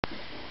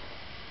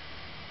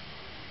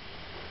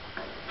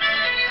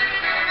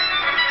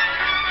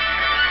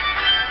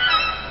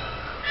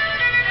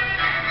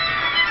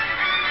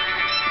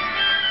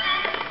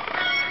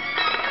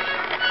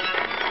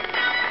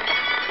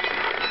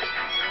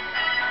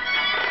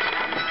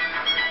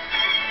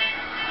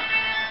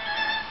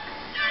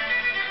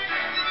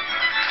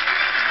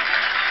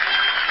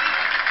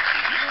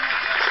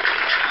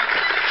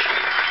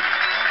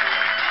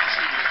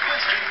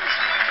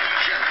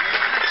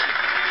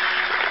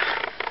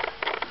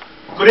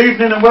Good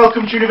evening and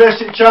welcome to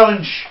University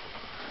Challenge.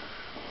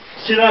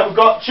 Tonight we've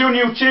got two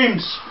new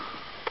teams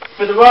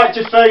for the right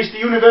to face the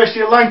University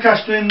of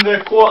Lancaster in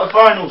the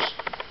quarter-finals.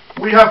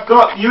 We have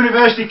got the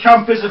University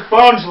campus of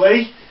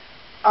Barnsley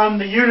and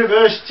the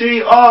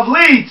University of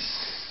Leeds.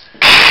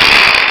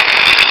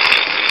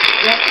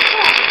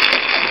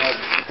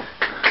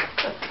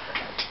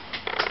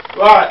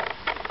 Right,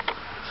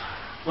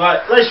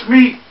 let's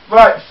meet.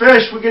 Right,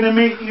 first we're going to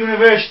meet the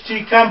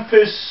University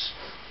campus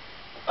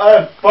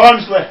of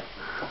Barnsley.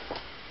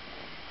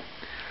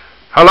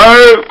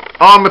 Hello,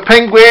 I'm a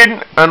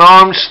penguin and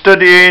I'm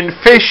studying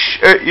fish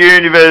at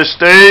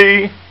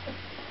university.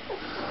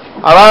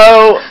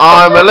 Hello,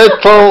 I'm a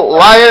little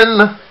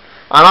lion and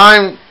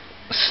I'm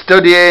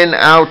studying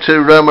how to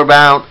roam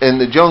about in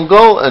the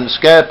jungle and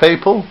scare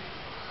people.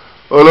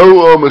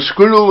 Hello, I'm a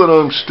squirrel and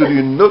I'm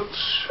studying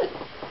nuts.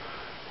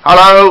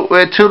 Hello,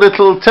 we're two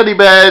little teddy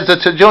bears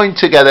that are joined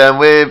together and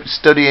we're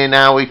studying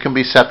how we can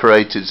be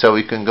separated so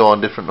we can go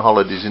on different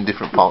holidays in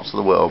different parts of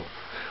the world.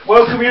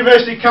 Welcome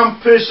University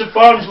campus of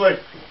Barnsley.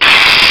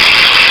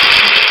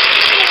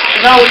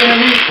 And now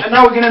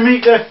we're going to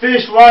meet their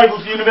fierce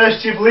rivals, the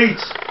University of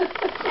Leeds.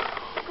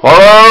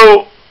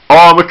 Hello,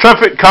 I'm a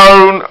traffic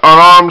cone and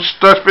I'm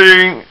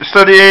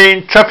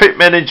studying traffic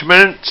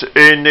management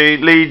in the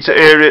Leeds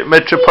area,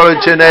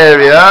 metropolitan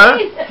area.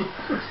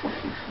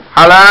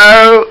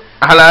 Hello,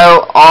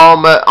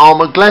 I'm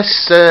a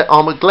glass.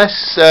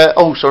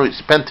 Oh, sorry,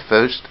 it's Panther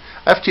first.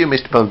 After you,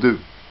 Mr. Panther.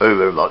 Very,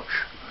 very much.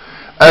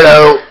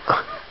 Hello,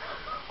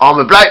 I'm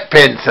a Black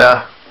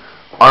Panther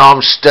and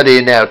I'm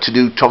studying now to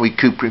do Tommy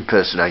Cooper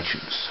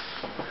impersonations.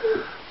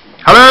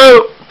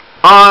 Hello,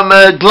 I'm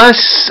a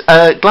glass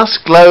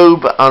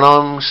globe and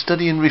I'm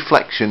studying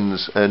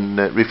reflections and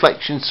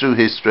reflections through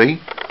history.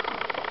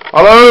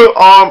 Hello,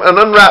 I'm an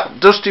unwrapped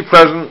dusty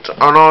present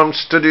and I'm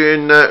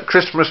studying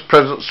Christmas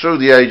presents through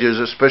the ages,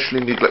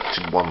 especially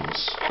neglected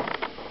ones.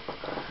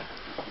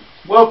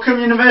 Welcome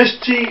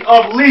University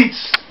of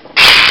Leeds.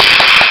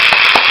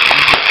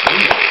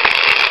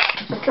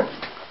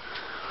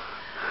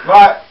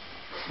 Right,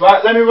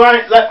 I'm going to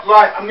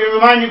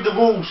remind you of the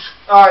rules.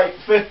 Alright,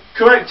 for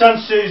correct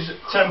answers,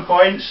 10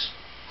 points.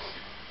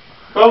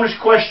 Bonus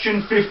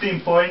question,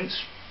 15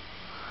 points.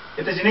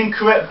 If there's an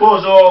incorrect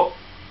buzz or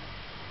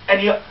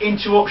any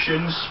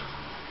interruptions,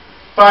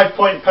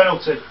 5-point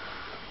penalty.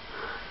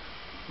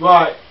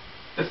 Right,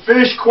 the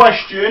first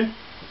question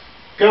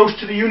goes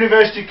to the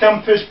University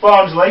campus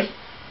Barnsley.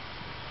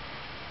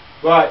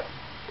 Right,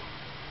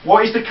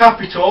 what is the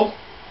capital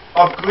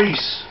of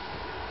Greece?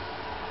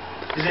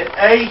 Is it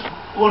A,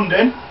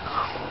 London,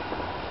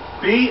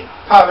 B,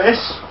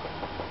 Paris,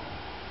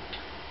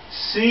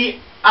 C,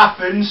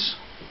 Athens,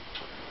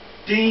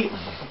 D,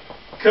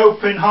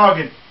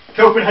 Copenhagen?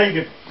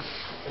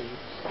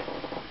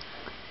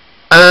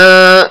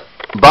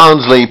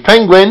 Barnsley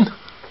penguin.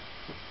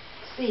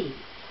 C,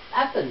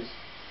 Athens.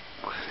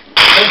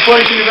 10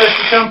 points,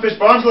 University campus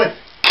Barnsley.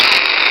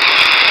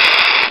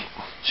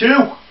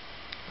 2,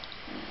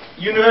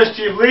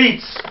 University of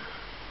Leeds.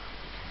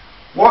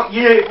 What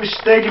year was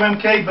Stadium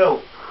MK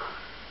built?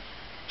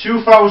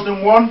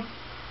 2001,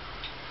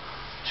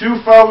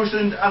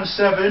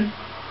 2007,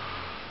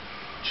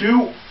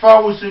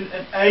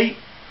 2008,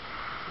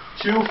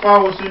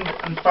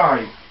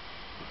 2005.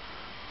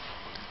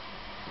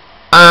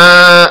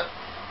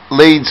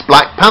 Leeds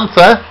Black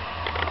Panther.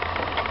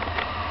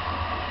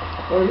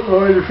 I don't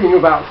know anything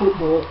about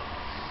football.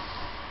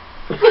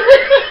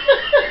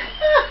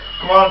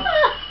 Come on.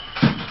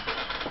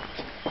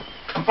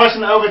 I'm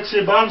passing it over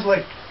to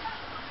Barnsley.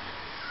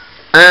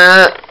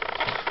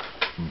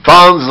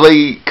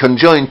 Barnsley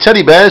conjoined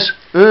teddy bears.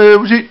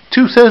 Was it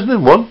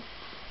 2001?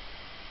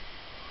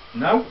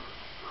 No.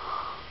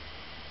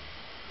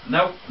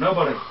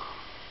 Nobody.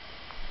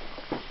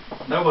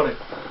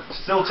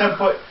 Still 10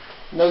 points.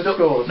 No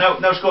scores.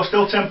 No score.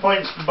 Still 10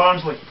 points for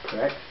Barnsley.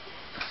 Correct.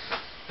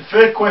 The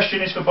third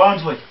question is for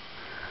Barnsley.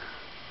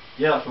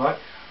 Yeah, that's right.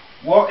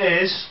 What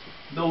is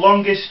the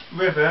longest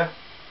river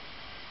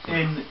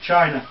in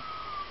China?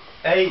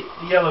 A,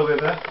 the Yellow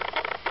River,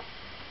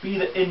 B,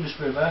 the Indus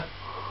River,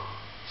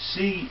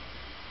 C,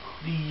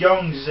 the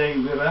Yangtze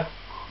River,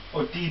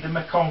 or D, the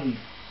Mekong?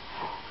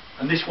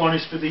 And this one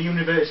is for the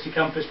University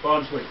campus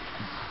Barnsley.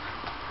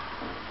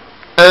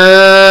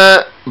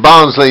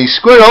 Barnsley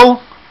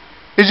squirrel.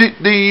 Is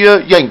it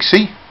the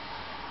Yangtze?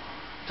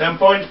 10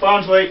 points,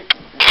 Barnsley.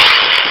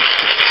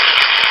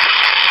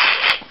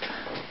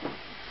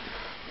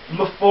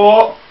 Number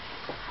 4,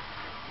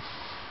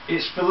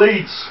 it's for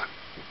Leeds.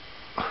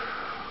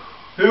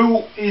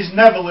 Who is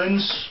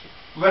Netherlands'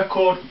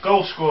 record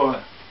goal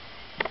scorer?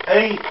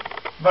 A,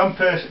 Van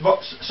Persie.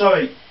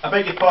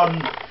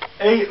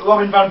 A,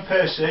 Robin van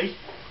Persie.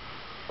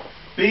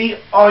 B,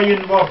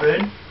 Arjen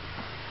Robben.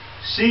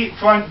 C,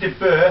 Frank de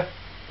Boer.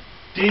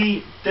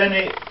 D,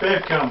 Dennis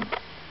Bergkamp.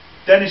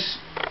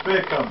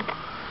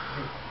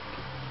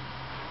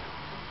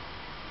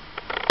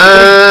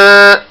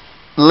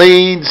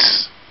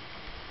 Leeds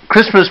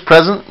Christmas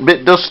present, a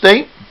bit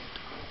dusty.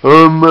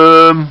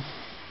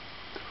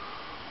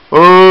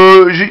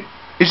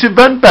 Is it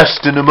Van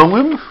Basten among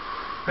them?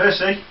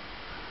 Percy,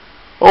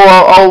 Or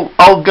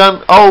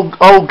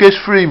I'll guess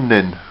for him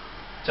then.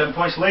 10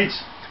 points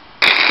Leeds.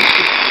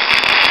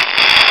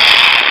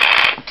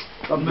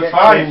 I'm Number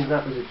guessing 5.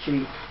 That was a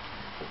cheat.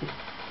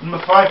 Number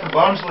 5 for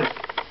Barnsley.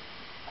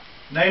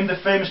 Name the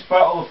famous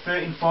battle of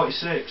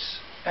 1346.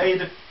 A.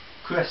 The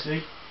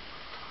Crecy,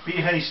 B.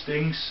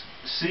 Hastings,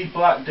 C.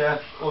 Black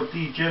Death, or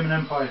D. German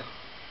Empire.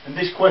 And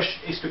this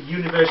question is for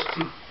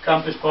University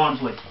Campus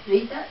Barnsley.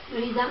 Read that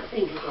thing again.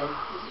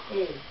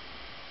 Is it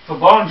For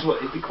Barnsley,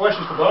 the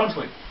question's for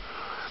Barnsley. A?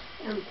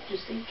 I'm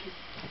just thinking.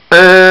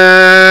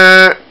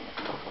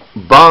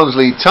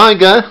 Barnsley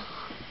Tiger.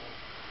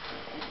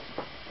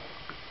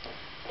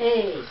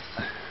 A.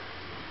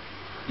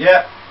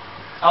 Yeah,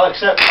 I'll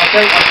accept that,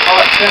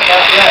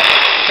 yeah.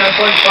 10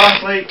 points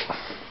Barnsley.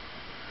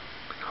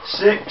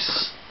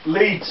 6,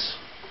 Leeds.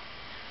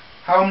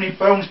 How many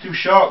bones do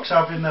sharks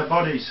have in their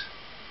bodies?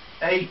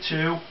 A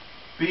 2,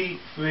 B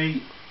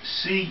 3,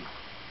 C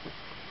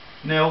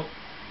 0,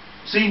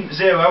 C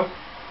 0,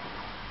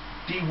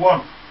 D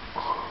 1.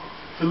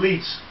 For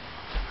Leeds.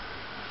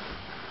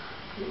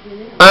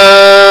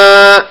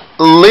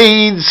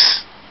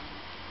 Leeds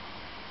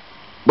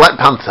Black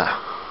Panther.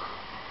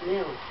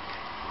 Nil.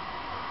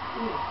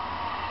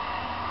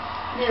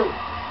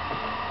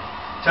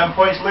 10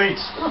 points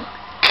Leeds.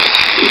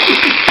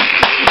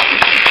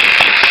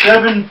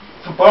 7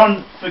 for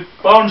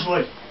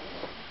Barnsley.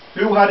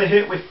 Who had a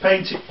hit with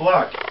Paint It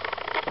Black?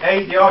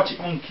 A. The Arctic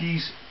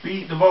Monkeys,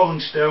 B. The Rolling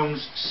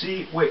Stones,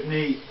 C.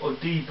 Whitney, or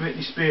D.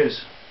 Britney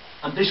Spears.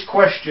 And this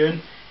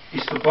question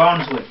is for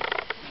Barnsley.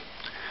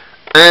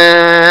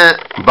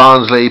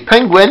 Barnsley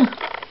Penguin.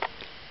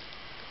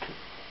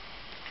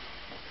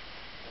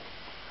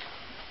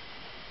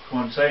 Come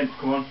on, say it,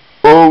 come on.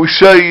 Oh,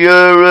 say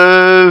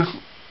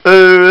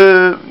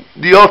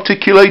the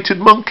Articulated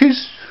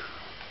Monkeys.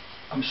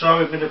 I'm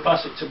sorry, I'm going to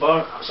pass it to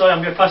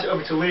I'm going to pass it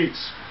over to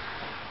Leeds.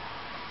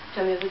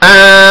 Tell me everything.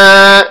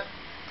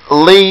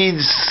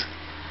 Leeds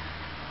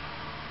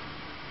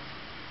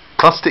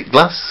Plastic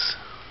Glass.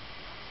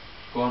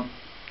 Go on.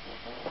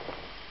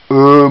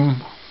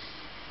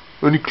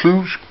 Any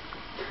clues?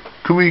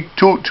 Can we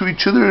talk to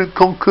each other and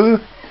concur?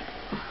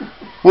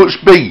 What's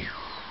B?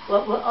 Do you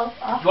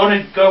want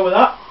to go with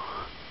that?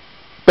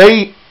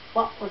 B.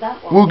 What was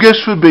that one? We'll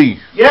guess for B.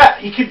 Yeah,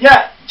 you could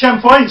get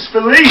 10 points for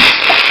Leeds.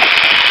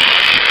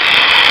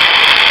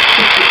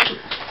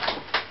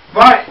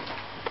 Right,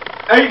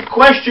 8th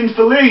question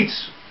for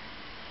Leeds.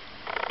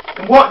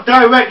 In what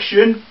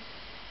direction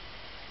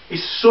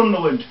is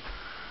Sunderland?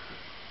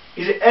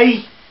 Is it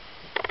A,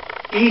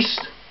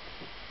 east,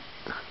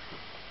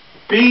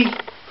 B,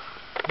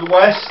 the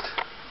west,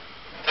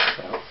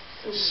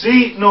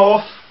 C,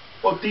 north,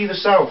 or D, the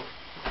south?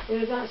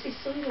 Whereabouts is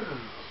Sunderland?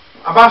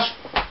 I've asked,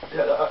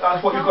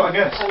 that's what you've got to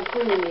guess. I'm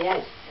pulling the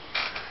head.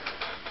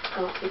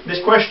 This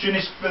question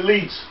is for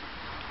Leeds.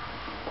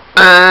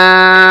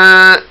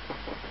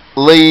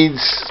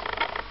 Leeds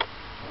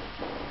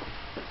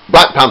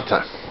Black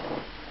Panther.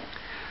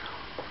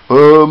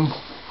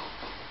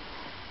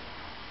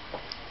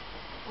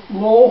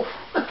 North.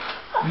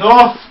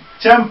 North,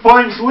 10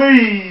 points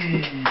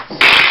Leeds.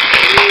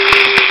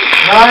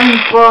 9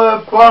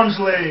 for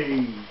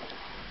Barnsley.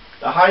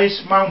 The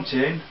highest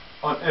mountain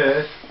on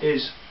earth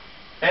is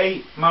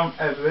A. Mount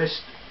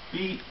Everest,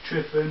 B.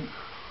 Tryfan,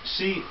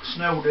 C.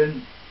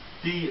 Snowdon,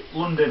 D.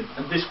 London.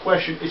 And this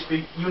question is for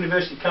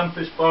University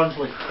Campus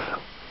Barnsley.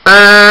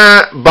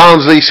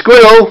 Barnsley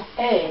Squirrel.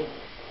 A.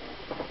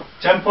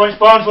 10 points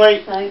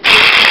Barnsley. Thank you.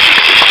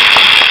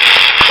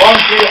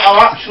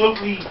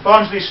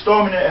 Barnsley is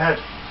storming it ahead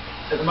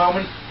at the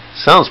moment.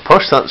 Sounds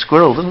posh, that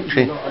squirrel, doesn't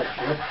she? Not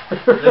actually.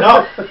 They're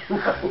not.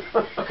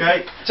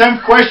 Okay,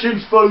 10th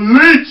question for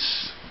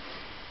Leeds.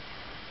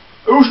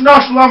 Whose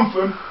national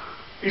anthem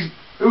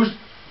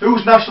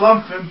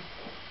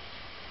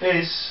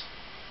is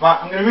right,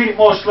 I'm going to read it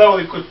more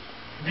slowly because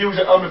viewers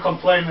at home are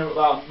complaining that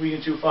I'm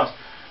reading too fast.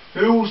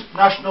 Whose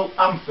national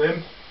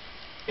anthem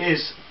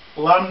is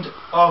Land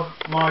of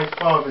My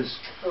Fathers?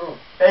 Oh.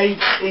 A.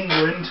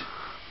 England,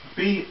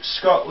 B.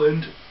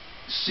 Scotland,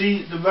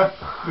 C. The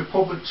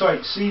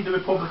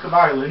Republic of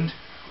Ireland,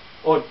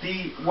 or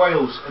D.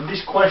 Wales. And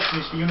this question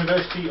is for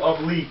University of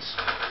Leeds.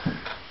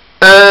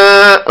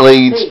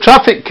 Leeds D.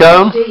 Traffic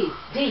Cone. D.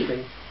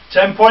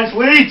 10 points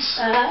Leeds.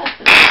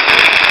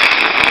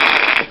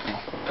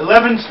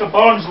 11's for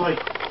Barnsley.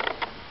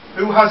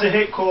 Who has a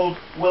hit called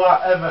Will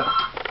I Ever?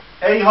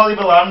 A. Holly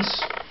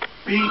Valance,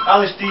 B.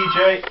 Alice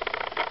DJ,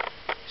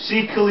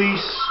 C.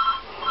 Khalees,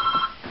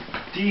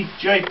 D.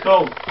 J.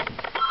 Cole.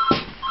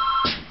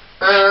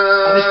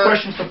 And this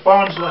question's for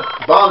Barnsley.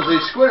 Barnsley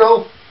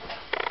Squirrel.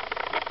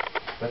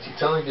 Betty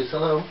telling us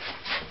hello.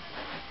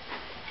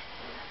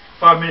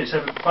 5 minutes,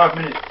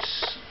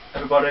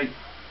 everybody.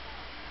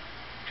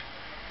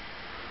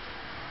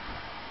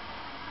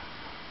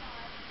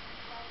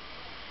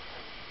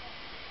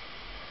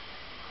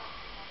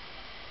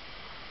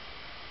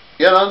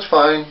 Yeah, that's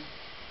fine.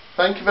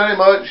 Thank you very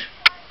much.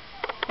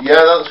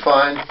 Yeah, that's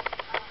fine.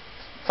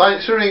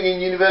 Thanks for ringing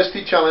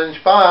University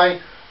Challenge. Bye.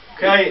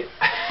 Okay.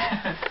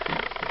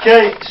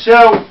 Okay.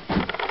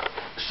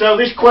 So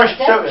this question.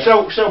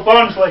 So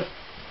Barnsley.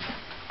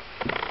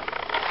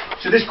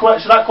 So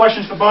that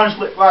question's for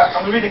Barnsley. Right.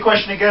 I'm gonna read the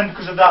question again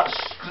because of that.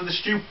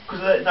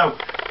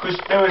 Because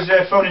there was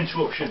a phone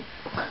interruption.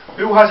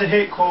 Who has a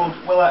hit called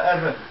Will I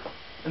Ever?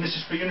 And this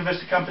is for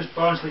University Campus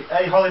Barnsley.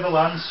 A. Holly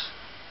Valance.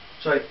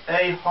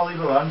 A. Holly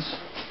Valance.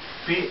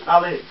 B.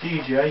 Ali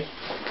DJ.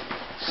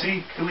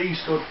 C.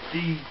 Callisto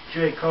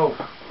DJ Cole.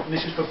 And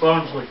this is for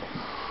Barnsley.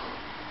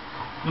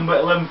 Number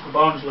 11 for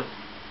Barnsley.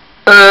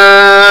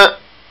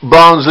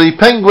 Barnsley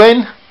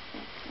Penguin.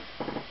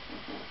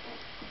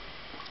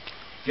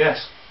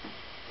 Yes.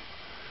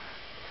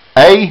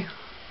 A.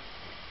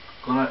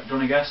 Do you want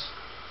to guess?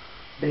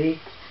 B.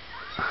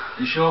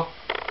 You sure?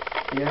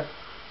 Yeah.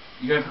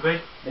 You going for B?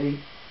 B.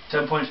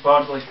 10 points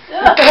Barnsley.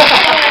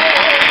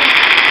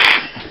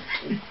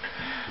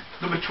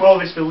 Number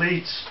 12 is for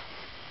Leeds.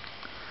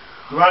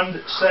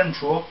 Grand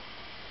Central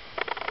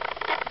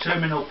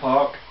Terminal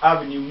Park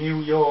Avenue, New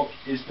York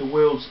is the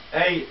world's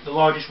A. the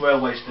largest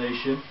railway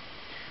station,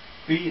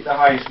 B. the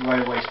highest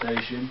railway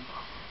station,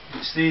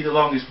 C. the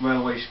longest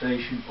railway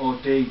station, or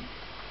D.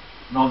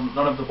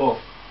 none of the above.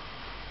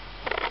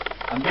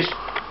 And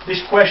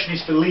this question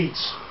is for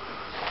Leeds.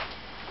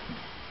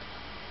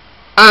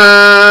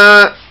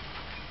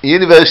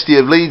 University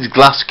of Leeds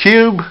Glass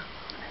Cube.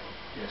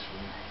 Yes.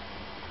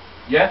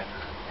 Yeah?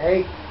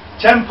 A.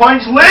 10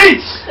 points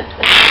Leeds!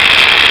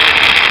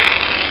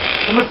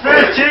 Number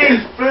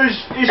 13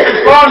 is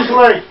for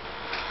Barnsley.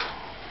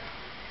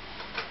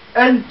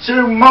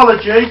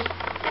 Entomology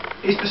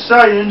is the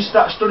science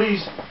that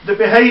studies the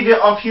behaviour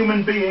of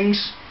human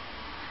beings,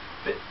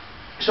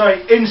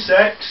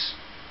 insects,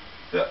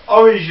 the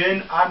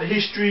origin and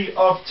history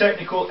of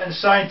technical and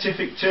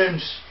scientific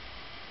terms.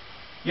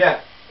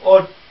 Yeah,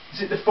 or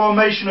is it the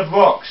formation of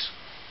rocks?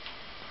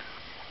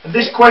 And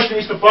this question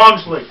is for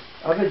Barnsley.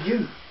 I've heard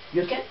you.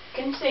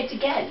 Can you say it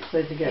again? Say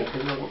it again,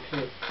 because I want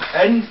to.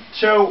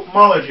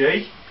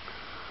 Entomology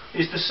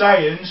is the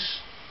science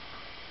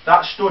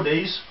that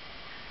studies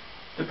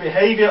the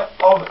behaviour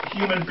of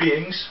human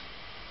beings,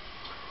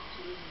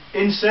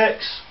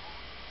 insects,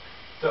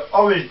 the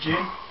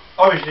origin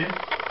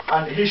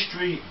and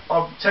history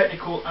of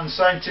technical and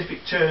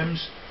scientific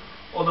terms,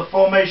 or the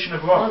formation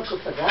of rocks. I'll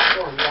go for that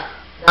one. That.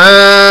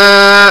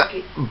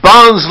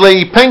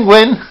 Barnsley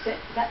Penguin.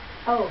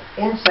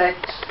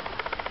 Insects.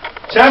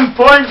 10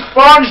 points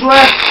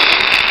Barnsley.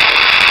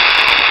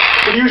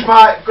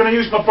 Gonna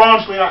use my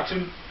Barnsley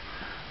accent.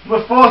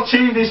 Number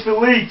 14 is for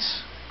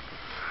Leeds.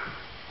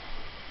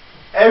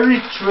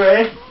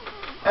 Eritrea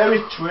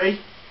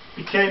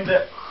became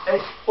the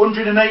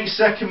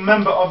 182nd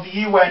member of the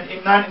UN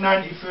in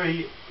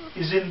 1993.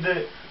 Is in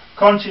the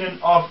continent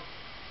of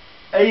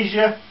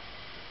Asia,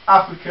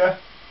 Africa,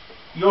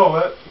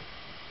 Europe,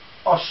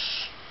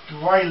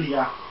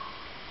 Australia.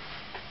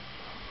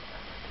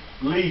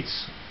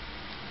 Leeds.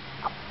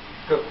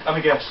 Go, have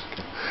a guess.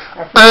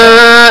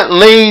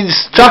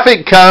 Leeds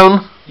traffic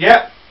cone.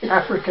 Yeah.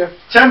 Africa.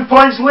 10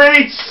 points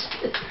Leeds.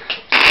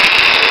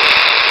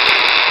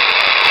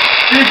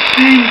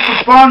 15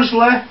 for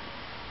Barnsley.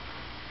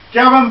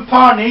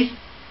 Gavampani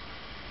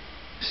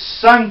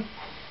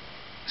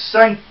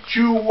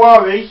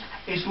Sanctuary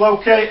is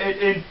located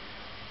in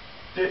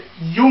the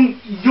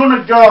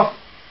Yunagarth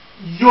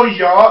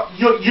Yojara,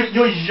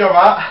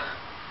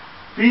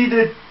 B.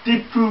 the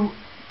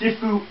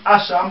Difu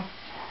Assam,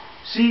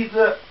 C.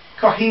 the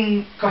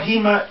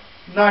Kohima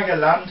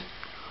Nagaland,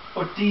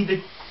 or D.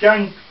 the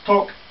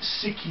Gangtok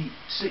Sikkim.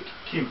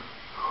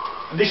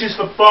 And this is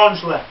for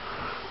Barnsley.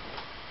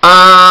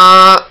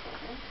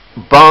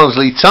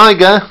 Barnsley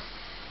Tiger.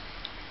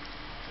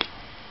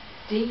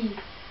 D.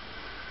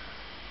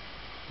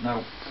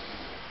 No.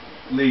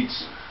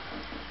 Leeds.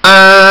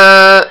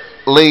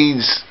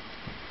 Leeds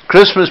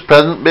Christmas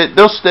present bit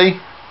dusty.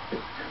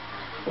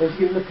 Was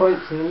given the point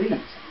to the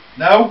Leeds?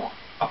 No.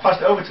 I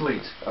passed it over to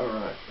Leeds.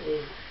 Alright.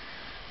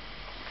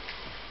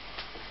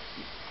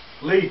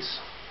 Leeds.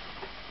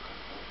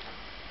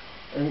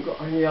 I haven't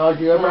got any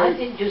idea Well, I about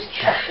didn't just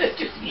check.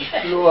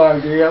 no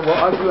idea what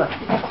I've left.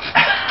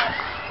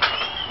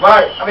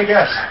 Right, have a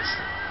guess.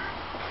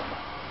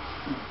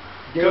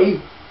 D.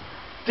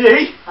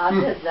 D. I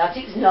said that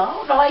it's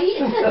not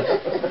right.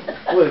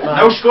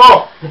 No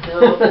score.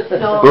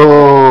 No.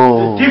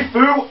 Oh.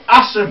 Difu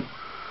Assam.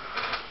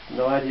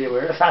 No idea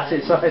where it's at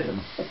either.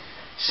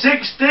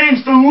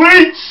 16 for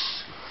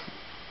Leeds.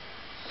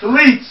 For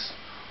Leeds.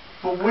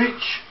 For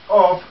which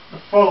of the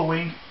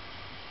following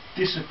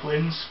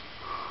disciplines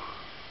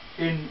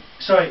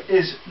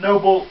is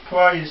Nobel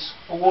Prize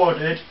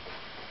awarded?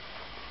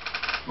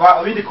 Right,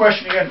 I'll read the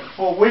question again.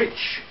 For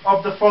which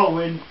of the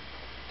following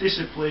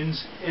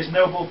disciplines is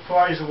Nobel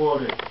Prize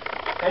awarded?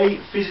 A.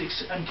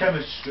 Physics and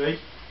chemistry.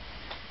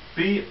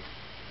 B.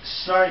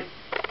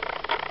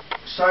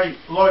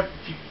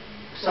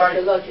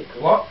 Psychological.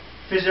 What?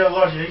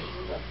 Physiology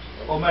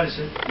or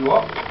medicine? You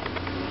what?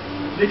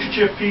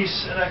 Literature,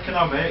 peace and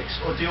economics,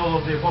 or do all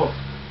of the above?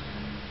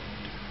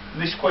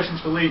 And this question's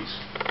for Leeds.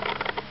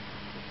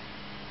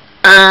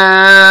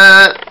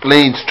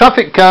 Leeds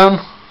traffic cone.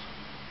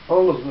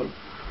 All of them.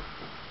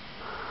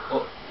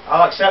 Well,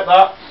 I'll accept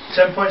that.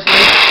 10 points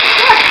Leeds.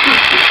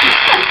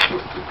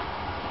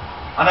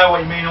 I know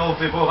what you mean, all of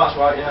the above, that's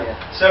right, yeah.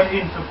 Yeah.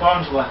 17 for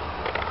Barnsley.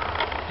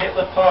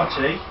 Hitler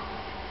Party,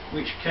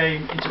 which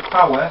came into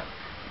power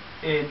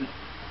in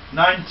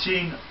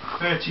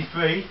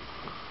 1933,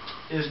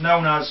 is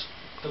known as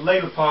the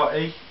Labour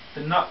Party,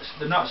 the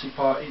Nazi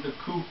Party, the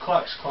Ku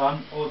Klux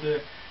Klan, or the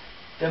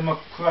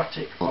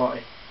Democratic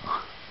Party.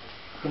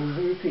 Can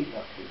you repeat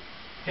that, please?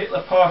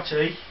 Hitler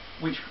Party,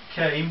 which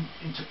came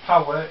into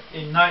power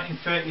in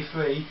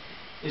 1933,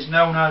 is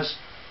known as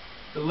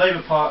the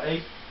Labour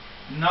Party,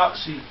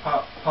 Nazi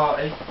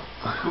Party,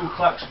 Ku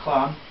Klux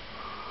Klan,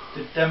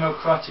 the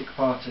Democratic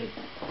Party.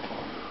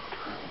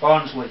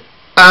 Barnsley.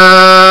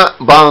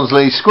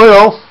 Barnsley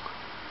squirrel.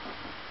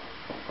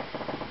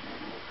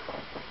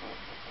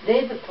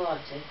 Labour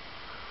Party.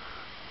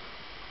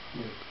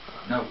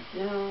 No.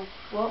 No.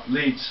 What?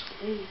 Leeds.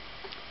 Leeds.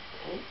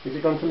 Okay. Is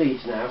it gone to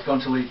Leeds now? It's gone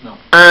to Leeds now.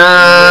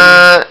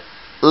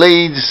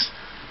 Leeds.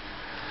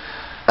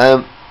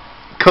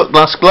 Cut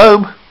glass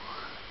globe.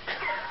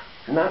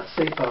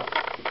 Nazi Party.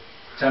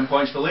 10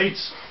 points for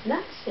Leeds.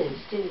 Nazis,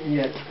 didn't they?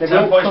 Yeah. They 10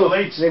 weren't points for called-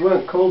 Leeds. They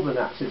weren't called the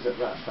Nazis at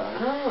that time.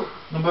 Oh.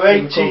 Number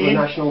They were called the 18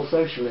 National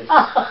Socialists.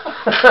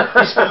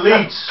 is for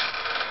Leeds.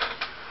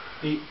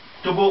 The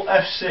double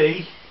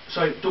FC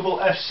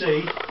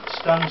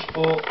stands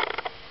for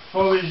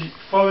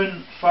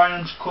Foreign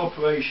Finance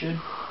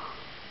Corporation,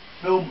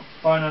 Film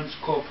Finance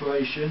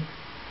Corporation,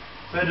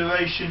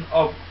 Federation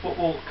of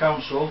Football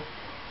Council,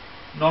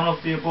 none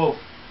of the above.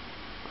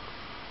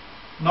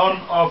 None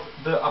of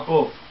the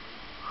above.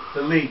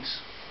 The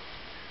Leeds.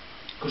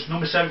 Because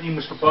number 17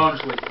 was for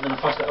Barnsley, and then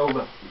I passed it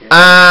over.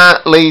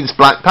 Leeds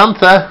Black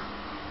Panther.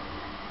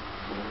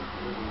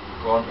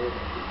 Go on.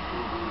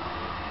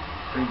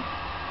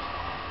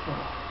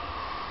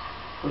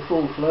 The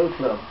Full Flow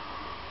Club.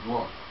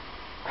 What?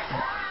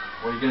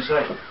 What are you going to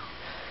say?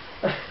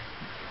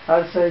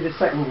 I'd say the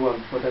second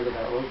one, whatever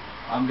that was.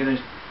 I'm going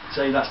to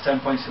say that's 10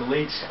 points to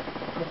Leeds.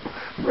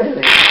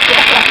 Really?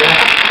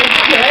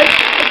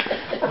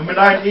 Number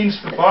 19's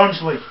for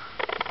Barnsley.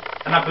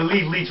 And I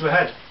believe Leeds were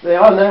ahead. They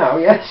are now,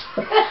 yes.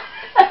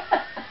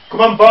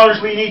 Come on,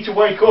 Barnsley, you need to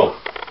wake up.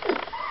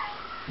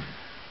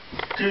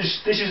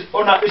 Because this is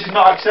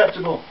not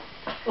acceptable.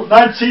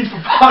 19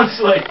 for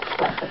Barnsley.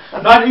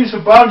 19's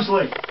for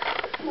Barnsley.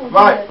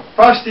 Right,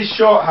 fastest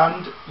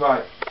shorthand.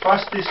 Right,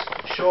 fastest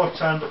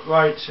shorthand.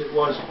 Right, it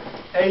was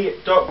A.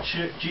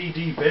 Dr.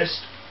 G.D.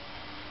 Bist,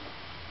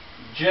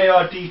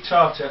 J.R.D.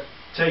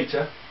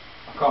 Tater.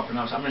 I can't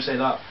pronounce it. I'm going to say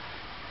that.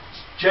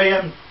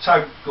 J.M.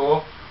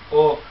 Tagore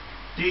or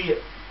D.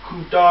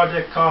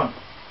 Kudade Khan.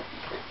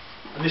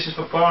 And this is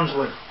for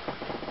Barnsley.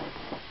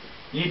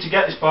 You need to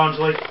get this,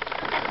 Barnsley.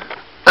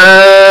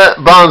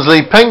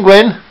 Barnsley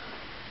penguin.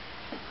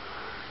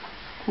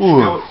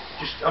 Ooh.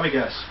 Just have a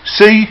guess.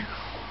 C.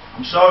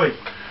 I'm sorry.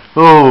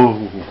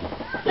 Oh.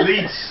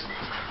 Leeds.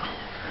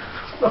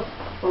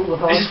 All the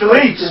This is for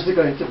hard Leeds. questions are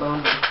going to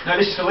Barnsley. No,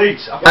 this is for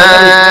Leeds.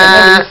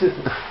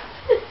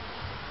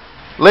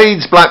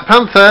 Leeds Black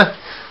Panther.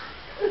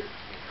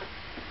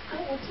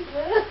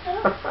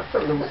 I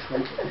don't know which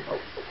one.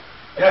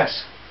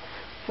 Yes.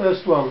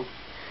 First one.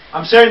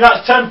 I'm saying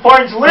that's 10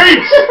 points,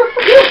 Leeds!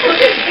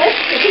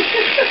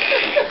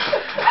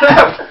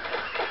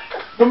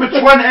 Number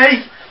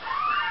 20.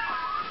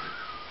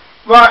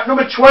 Right,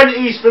 number 20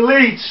 is for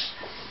Leeds.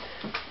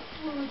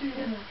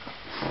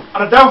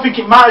 And I don't think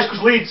it matters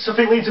because I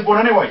think Leeds have won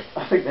anyway.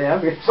 I think they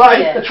have, yes. Right,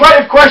 Yeah. the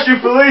 20th question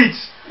for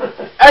Leeds.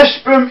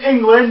 Esham,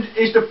 England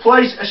is the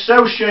place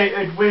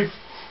associated with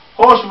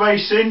horse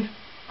racing,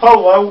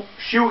 polo,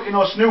 shooting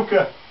or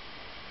snooker.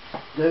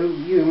 Do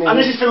you mean... And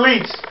this is for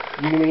Leeds.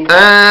 You mean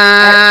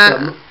Uh,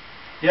 Epsom?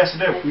 Yes, I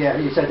do. Yeah,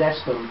 you said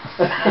Epsom.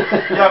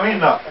 Yeah, I mean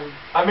that.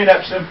 I mean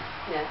Epsom.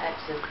 Yeah,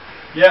 excellent.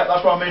 Yeah,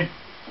 that's what I mean.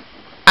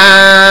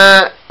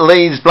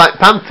 Leeds Black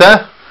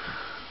Panther.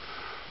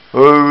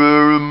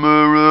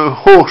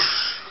 Horse.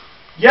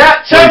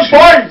 Yeah, 10 Racing.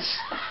 points!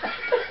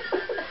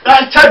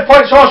 That's 10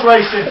 points horse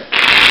racing.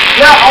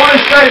 Yeah, I want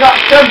to say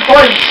that's 10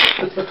 points.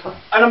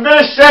 And I'm going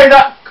to say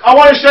that, I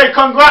want to say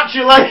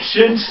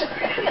congratulations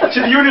to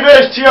the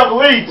University of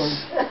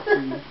Leeds.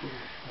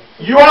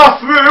 You are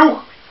through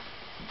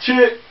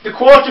to the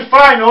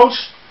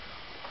quarter-finals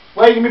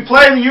where you're going to be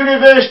playing the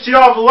University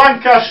of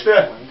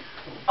Lancaster.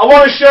 I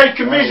want to say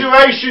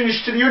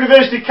commiserations to the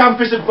University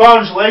campus at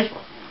Barnsley.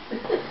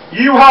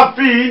 You have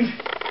been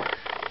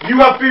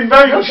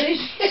very good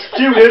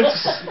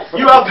students.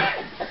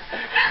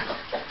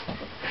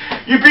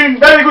 You've been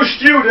very good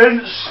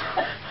students,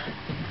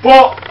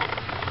 but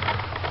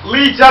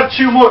Leeds had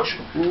too much.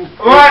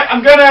 Right,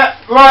 I'm gonna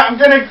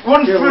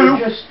run Will through. we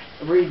just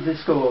read the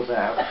scores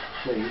out,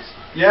 please?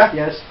 Yeah.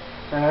 Yes.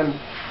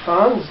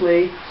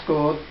 Barnsley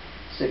scored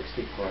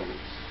 60 points.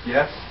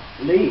 Yeah.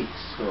 Leeds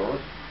scored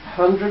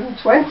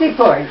 120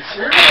 points.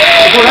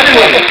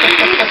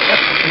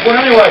 Won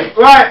anyway.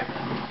 Right.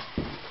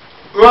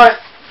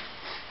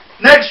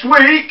 Next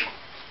week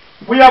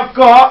we have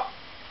got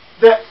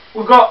the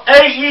we've got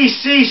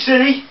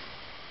AECC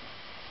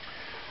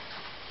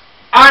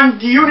and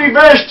the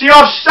University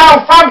of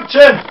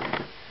Southampton.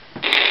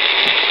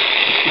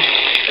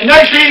 And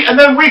next week, and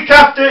then week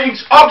after,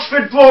 it's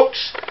Oxford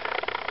Brookes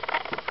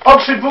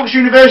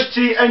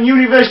University and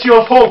University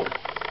of Hull.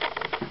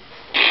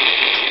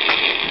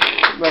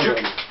 Well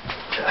done.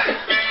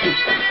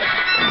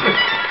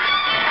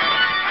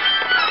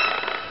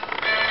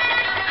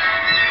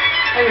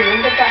 I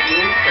remember that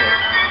music.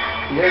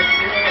 Yes,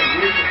 yeah,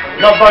 beautiful.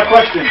 Not bad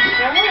questions.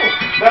 No.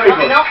 Very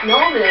good. Not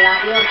normally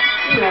like yours.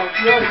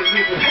 Yours is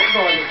usually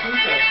football, isn't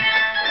it?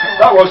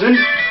 That wasn't.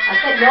 I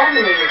said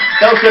normally.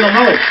 That was general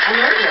knowledge. I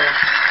know yours.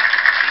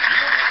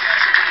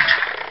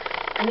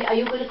 Are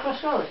you going to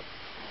Crossroad?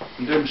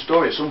 I'm doing a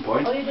story at some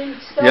point. Oh, you're doing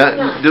story Yeah,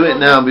 now? do it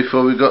now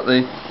before we got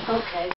the... Okay.